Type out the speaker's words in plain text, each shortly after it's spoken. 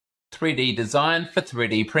3D design for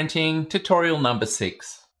 3D printing tutorial number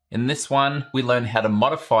 6. In this one, we learn how to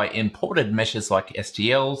modify imported meshes like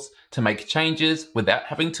STLs to make changes without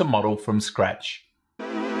having to model from scratch.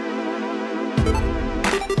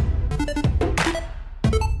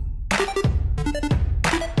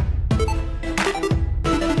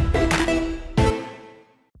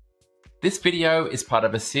 This video is part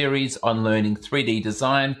of a series on learning 3D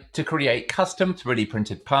design to create custom 3D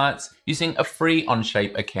printed parts using a free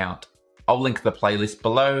Onshape account. I'll link the playlist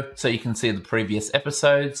below so you can see the previous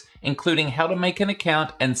episodes, including how to make an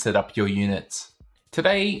account and set up your units.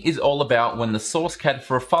 Today is all about when the source CAD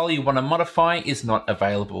for a file you want to modify is not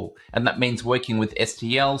available, and that means working with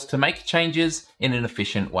STLs to make changes in an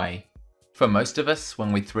efficient way. For most of us,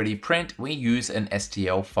 when we 3D print, we use an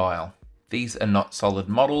STL file. These are not solid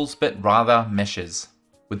models, but rather meshes,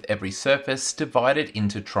 with every surface divided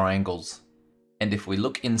into triangles. And if we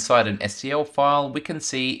look inside an STL file, we can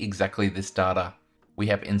see exactly this data. We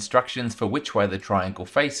have instructions for which way the triangle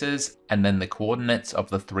faces, and then the coordinates of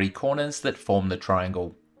the 3 corners that form the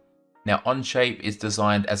triangle. Now, Onshape is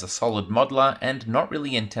designed as a solid modeler and not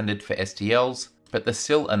really intended for STLs, but there's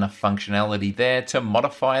still enough functionality there to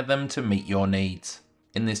modify them to meet your needs.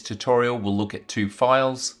 In this tutorial, we'll look at 2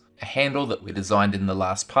 files, a handle that we designed in the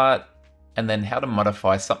last part, and then how to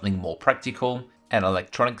modify something more practical, an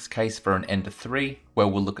electronics case for an Ender 3, where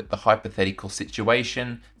we'll look at the hypothetical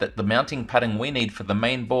situation that the mounting pattern we need for the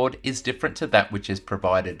main board is different to that which is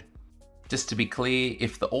provided. Just to be clear,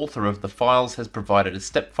 if the author of the files has provided a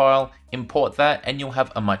step file, import that and you'll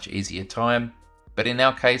have a much easier time. But in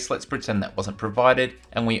our case, let's pretend that wasn't provided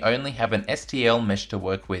and we only have an STL mesh to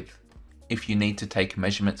work with. If you need to take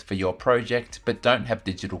measurements for your project but don't have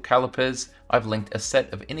digital calipers, I've linked a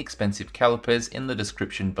set of inexpensive calipers in the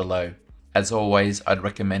description below. As always, I'd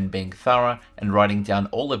recommend being thorough and writing down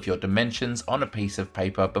all of your dimensions on a piece of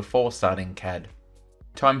paper before starting CAD.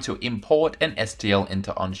 Time to import an STL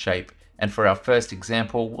into Onshape, and for our first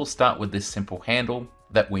example, we'll start with this simple handle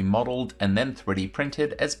that we modeled and then 3D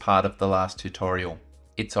printed as part of the last tutorial.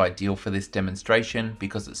 It's ideal for this demonstration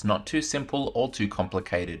because it's not too simple or too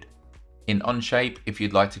complicated. In Onshape, if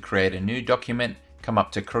you'd like to create a new document, come up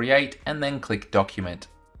to Create and then click Document.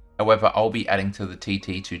 However, I'll be adding to the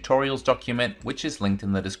TT Tutorials document, which is linked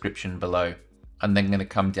in the description below. I'm then going to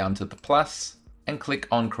come down to the plus and click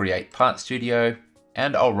on Create Part Studio,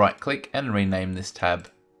 and I'll right click and rename this tab.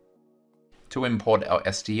 To import our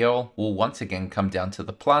STL, we'll once again come down to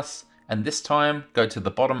the plus, and this time go to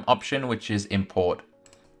the bottom option, which is Import.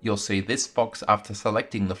 You'll see this box after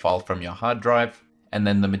selecting the file from your hard drive, and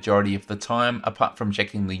then the majority of the time, apart from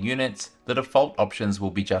checking the units, the default options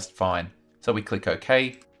will be just fine. So we click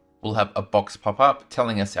OK, we'll have a box pop up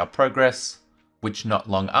telling us our progress, which not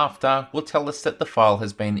long after will tell us that the file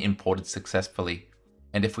has been imported successfully.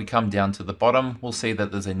 And if we come down to the bottom, we'll see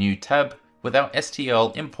that there's a new tab with our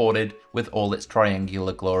STL imported with all its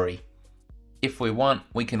triangular glory. If we want,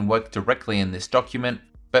 we can work directly in this document,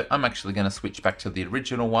 but I'm actually going to switch back to the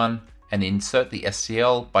original one and insert the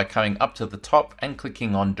STL by coming up to the top and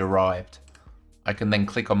clicking on Derived. I can then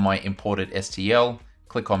click on my imported STL,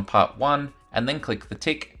 click on Part 1, and then click the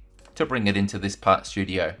tick to bring it into this Part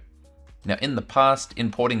Studio. Now, in the past,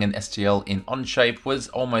 importing an STL in Onshape was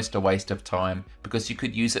almost a waste of time because you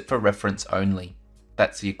could use it for reference only.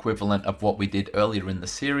 That's the equivalent of what we did earlier in the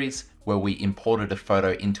series, where we imported a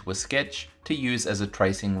photo into a sketch to use as a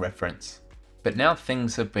tracing reference. But now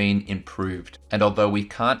things have been improved, and although we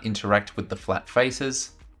can't interact with the flat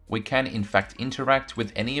faces, we can in fact interact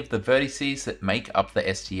with any of the vertices that make up the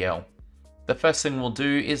STL. The first thing we'll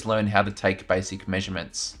do is learn how to take basic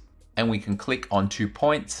measurements. And we can click on 2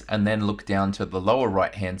 points and then look down to the lower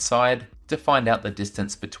right hand side to find out the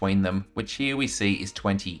distance between them, which here we see is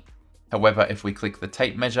 20. However, if we click the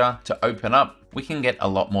tape measure to open up, we can get a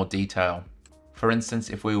lot more detail. For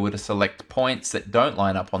instance, if we were to select points that don't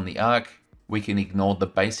line up on the arc, we can ignore the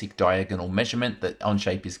basic diagonal measurement that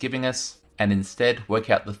Onshape is giving us, and instead work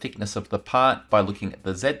out the thickness of the part by looking at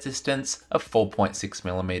the Z distance of 4.6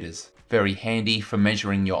 millimeters. Very handy for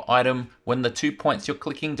measuring your item when the 2 points you're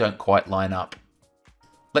clicking don't quite line up.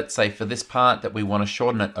 Let's say for this part that we want to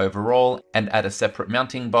shorten it overall and add a separate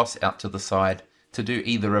mounting boss out to the side. To do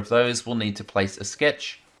either of those, we'll need to place a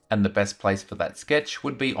sketch, and the best place for that sketch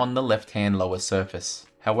would be on the left-hand lower surface.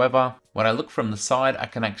 However, when I look from the side, I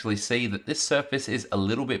can actually see that this surface is a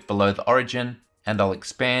little bit below the origin, and I'll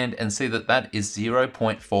expand and see that that is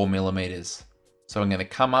 0.4 millimeters. So I'm going to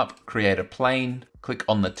come up, create a plane, click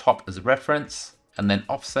on the top as reference, and then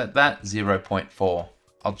offset that 0.4.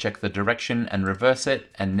 I'll check the direction and reverse it,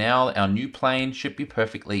 and now our new plane should be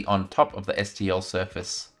perfectly on top of the STL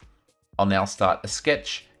surface. I'll now start a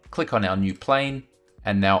sketch click on our new plane,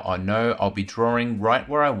 and now I know I'll be drawing right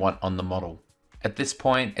where I want on the model. At this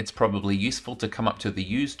point, it's probably useful to come up to the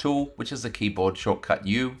Use tool, which is the keyboard shortcut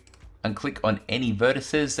U, and click on any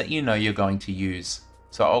vertices that you know you're going to use.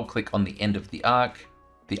 So I'll click on the end of the arc,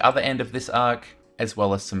 the other end of this arc, as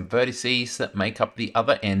well as some vertices that make up the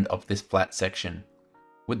other end of this flat section.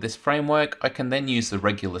 With this framework, I can then use the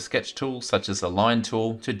regular sketch tool, such as the line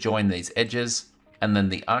tool, to join these edges, and then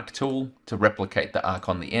the arc tool to replicate the arc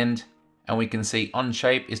on the end. And we can see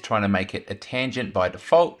Onshape is trying to make it a tangent by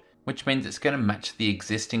default, which means it's going to match the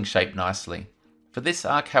existing shape nicely. For this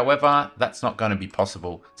arc, however, that's not going to be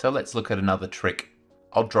possible. So let's look at another trick.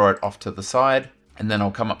 I'll draw it off to the side, and then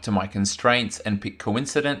I'll come up to my constraints and pick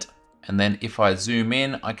coincident. And then if I zoom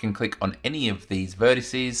in, I can click on any of these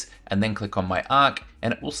vertices and then click on my arc,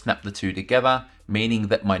 and it will snap the two together, meaning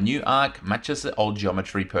that my new arc matches the old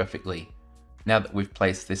geometry perfectly. Now that we've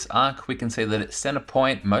placed this arc, we can see that its center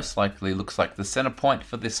point most likely looks like the center point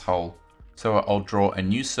for this hole. So I'll draw a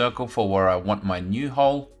new circle for where I want my new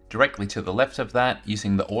hole, directly to the left of that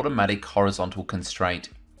using the automatic horizontal constraint.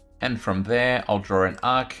 And from there, I'll draw an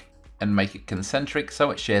arc and make it concentric so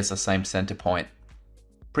it shares the same center point.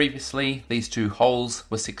 Previously, these two holes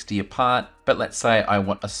were 60 apart, but let's say I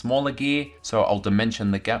want a smaller gear, so I'll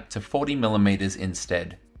dimension the gap to 40 millimeters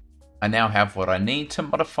instead. I now have what I need to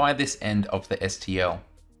modify this end of the STL.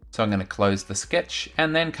 So I'm going to close the sketch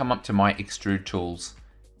and then come up to my extrude tools.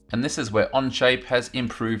 And this is where Onshape has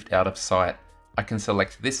improved out of sight. I can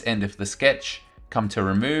select this end of the sketch, come to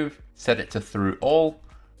remove, set it to through all.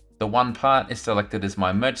 The one part is selected as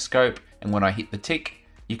my merge scope, and when I hit the tick,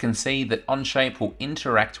 you can see that Onshape will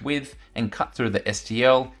interact with and cut through the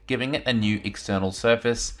STL, giving it a new external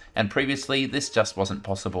surface, and previously this just wasn't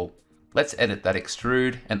possible. Let's edit that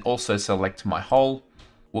extrude and also select my hole.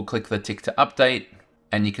 We'll click the tick to update,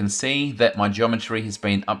 and you can see that my geometry has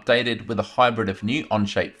been updated with a hybrid of new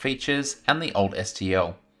Onshape features and the old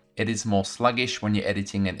STL. It is more sluggish when you're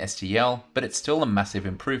editing an STL, but it's still a massive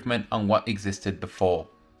improvement on what existed before.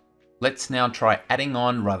 Let's now try adding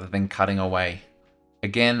on rather than cutting away.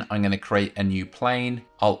 Again, I'm going to create a new plane.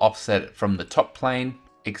 I'll offset it from the top plane,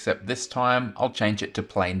 except this time I'll change it to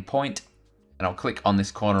plane point, and I'll click on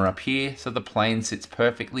this corner up here so the plane sits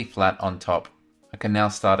perfectly flat on top. I can now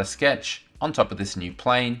start a sketch on top of this new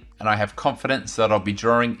plane, and I have confidence that I'll be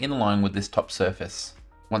drawing in line with this top surface.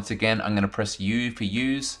 Once again, I'm going to press U for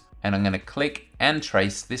use, and I'm going to click and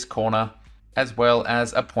trace this corner, as well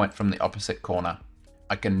as a point from the opposite corner.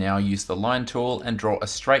 I can now use the line tool and draw a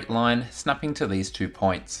straight line snapping to these 2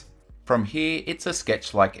 points. From here, it's a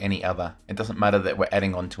sketch like any other. It doesn't matter that we're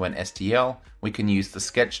adding onto an STL. We can use the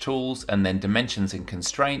sketch tools and then dimensions and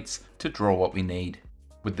constraints to draw what we need.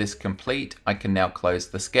 With this complete, I can now close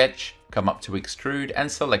the sketch, come up to extrude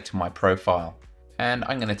and select my profile. And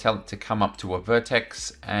I'm going to tell it to come up to a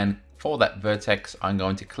vertex, and for that vertex, I'm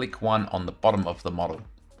going to click one on the bottom of the model.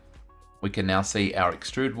 We can now see our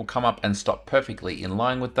extrude will come up and stop perfectly in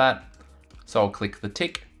line with that. So I'll click the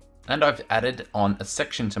tick, and I've added on a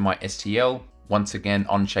section to my STL. Once again,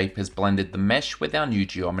 Onshape has blended the mesh with our new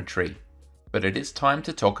geometry. But it is time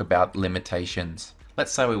to talk about limitations.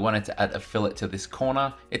 Let's say we wanted to add a fillet to this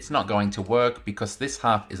corner. It's not going to work because this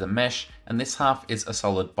half is a mesh and this half is a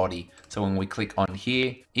solid body. So when we click on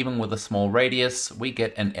here, even with a small radius, we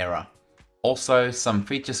get an error. Also, some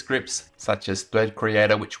feature scripts such as Thread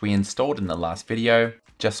Creator, which we installed in the last video,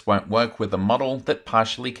 just won't work with a model that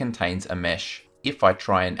partially contains a mesh. If I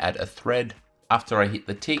try and add a thread, after I hit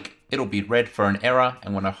the tick, it'll be red for an error,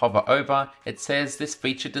 and when I hover over, it says this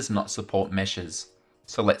feature does not support meshes.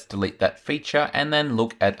 So let's delete that feature and then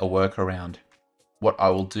look at a workaround. What I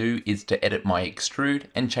will do is to edit my extrude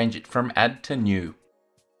and change it from add to new.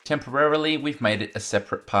 Temporarily, we've made it a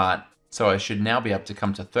separate part, so I should now be able to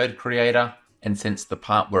come to Thread Creator, and since the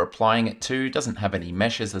part we're applying it to doesn't have any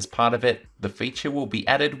meshes as part of it, the feature will be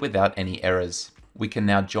added without any errors. We can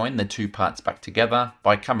now join the two parts back together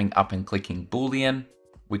by coming up and clicking Boolean.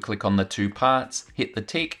 We click on the two parts, hit the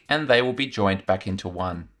tick, and they will be joined back into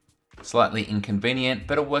one. Slightly inconvenient,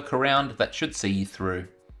 but a workaround that should see you through.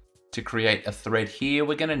 To create a thread here,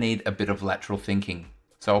 we're going to need a bit of lateral thinking.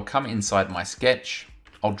 So I'll come inside my sketch,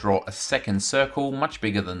 I'll draw a second circle much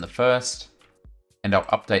bigger than the first, and I'll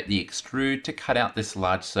update the extrude to cut out this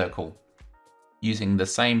large circle. Using the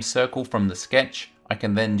same circle from the sketch, I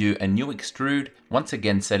can then do a new extrude, once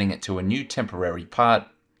again setting it to a new temporary part,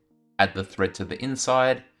 add the thread to the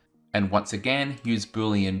inside, and once again use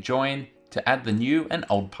Boolean join to add the new and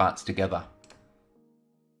old parts together.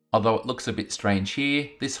 Although it looks a bit strange here,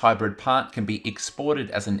 this hybrid part can be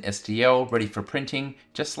exported as an STL ready for printing,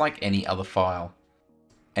 just like any other file.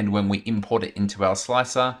 And when we import it into our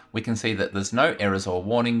slicer, we can see that there's no errors or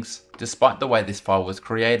warnings. Despite the way this file was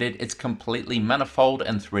created, it's completely manifold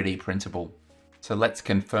and 3D printable. So let's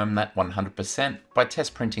confirm that 100% by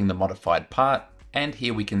test printing the modified part. And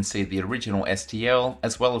here we can see the original STL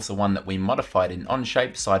as well as the one that we modified in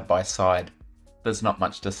Onshape side by side. There's not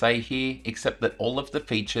much to say here except that all of the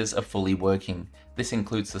features are fully working. This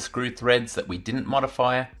includes the screw threads that we didn't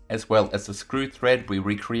modify, as well as the screw thread we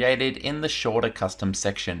recreated in the shorter custom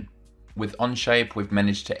section. With Onshape, we've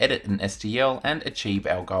managed to edit an STL and achieve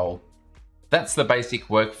our goal. That's the basic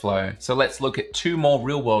workflow, so let's look at 2 more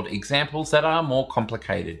real-world examples that are more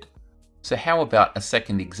complicated. So how about a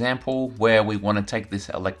second example where we want to take this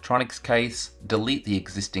electronics case, delete the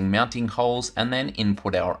existing mounting holes, and then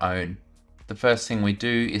input our own. The first thing we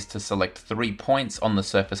do is to select 3 points on the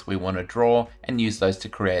surface we want to draw and use those to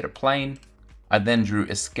create a plane. I then drew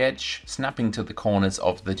a sketch snapping to the corners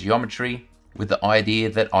of the geometry with the idea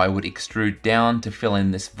that I would extrude down to fill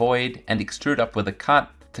in this void and extrude up with a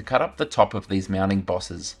cut to cut up the top of these mounting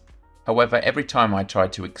bosses. However, every time I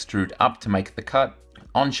tried to extrude up to make the cut,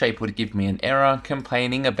 Onshape would give me an error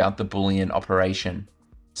complaining about the Boolean operation.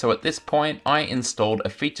 So at this point, I installed a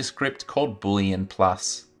feature script called Boolean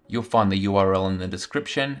Plus. You'll find the URL in the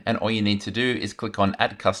description, and all you need to do is click on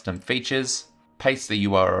Add Custom Features, paste the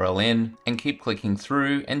URL in, and keep clicking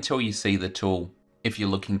through until you see the tool. If you're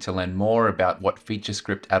looking to learn more about what feature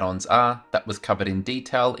script add-ons are, that was covered in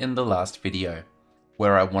detail in the last video.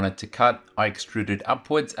 Where I wanted to cut, I extruded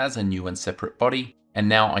upwards as a new and separate body, and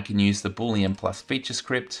now I can use the Boolean Plus feature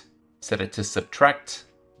script, set it to subtract.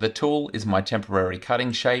 The tool is my temporary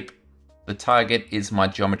cutting shape. The target is my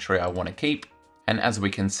geometry I want to keep. And as we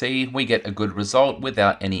can see, we get a good result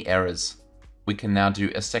without any errors. We can now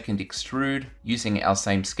do a second extrude using our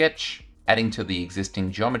same sketch, adding to the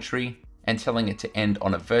existing geometry, and telling it to end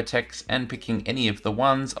on a vertex and picking any of the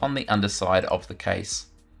ones on the underside of the case.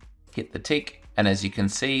 Hit the tick, and as you can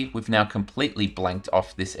see, we've now completely blanked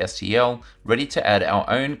off this STL, ready to add our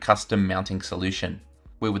own custom mounting solution.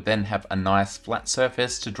 We would then have a nice flat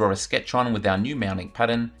surface to draw a sketch on with our new mounting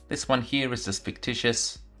pattern. This one here is just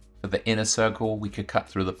fictitious. For the inner circle, we could cut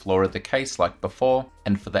through the floor of the case like before,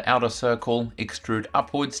 and for the outer circle, extrude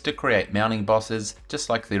upwards to create mounting bosses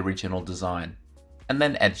just like the original design. And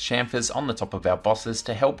then add chamfers on the top of our bosses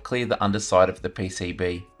to help clear the underside of the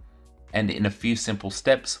PCB. And in a few simple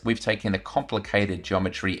steps, we've taken a complicated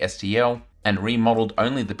geometry STL and remodeled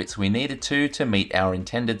only the bits we needed to meet our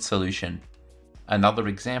intended solution. Another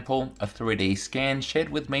example, a 3D scan shared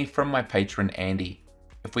with me from my patron Andy.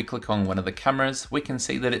 If we click on one of the cameras, we can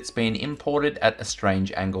see that it's been imported at a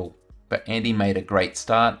strange angle. But Andy made a great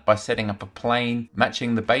start by setting up a plane,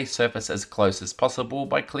 matching the base surface as close as possible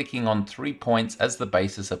by clicking on 3 points as the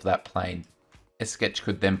basis of that plane. A sketch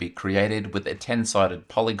could then be created with a 10-sided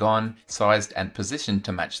polygon, sized and positioned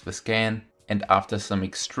to match the scan, and after some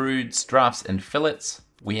extrudes, drafts and fillets,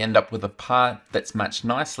 we end up with a part that's matched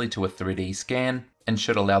nicely to a 3D scan and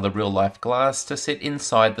should allow the real-life glass to sit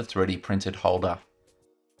inside the 3D printed holder.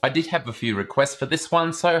 I did have a few requests for this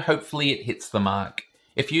one, so hopefully it hits the mark.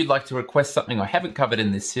 If you'd like to request something I haven't covered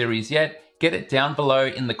in this series yet, get it down below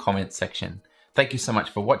in the comments section. Thank you so much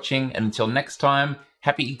for watching, and until next time,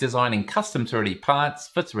 happy designing custom 3D parts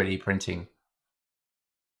for 3D printing.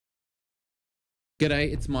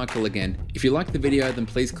 G'day, it's Michael again. If you liked the video, then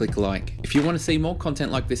please click like. If you want to see more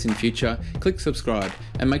content like this in future, click subscribe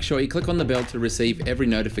and make sure you click on the bell to receive every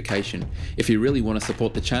notification. If you really want to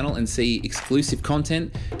support the channel and see exclusive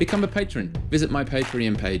content, become a patron. Visit my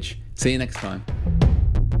Patreon page. See you next time.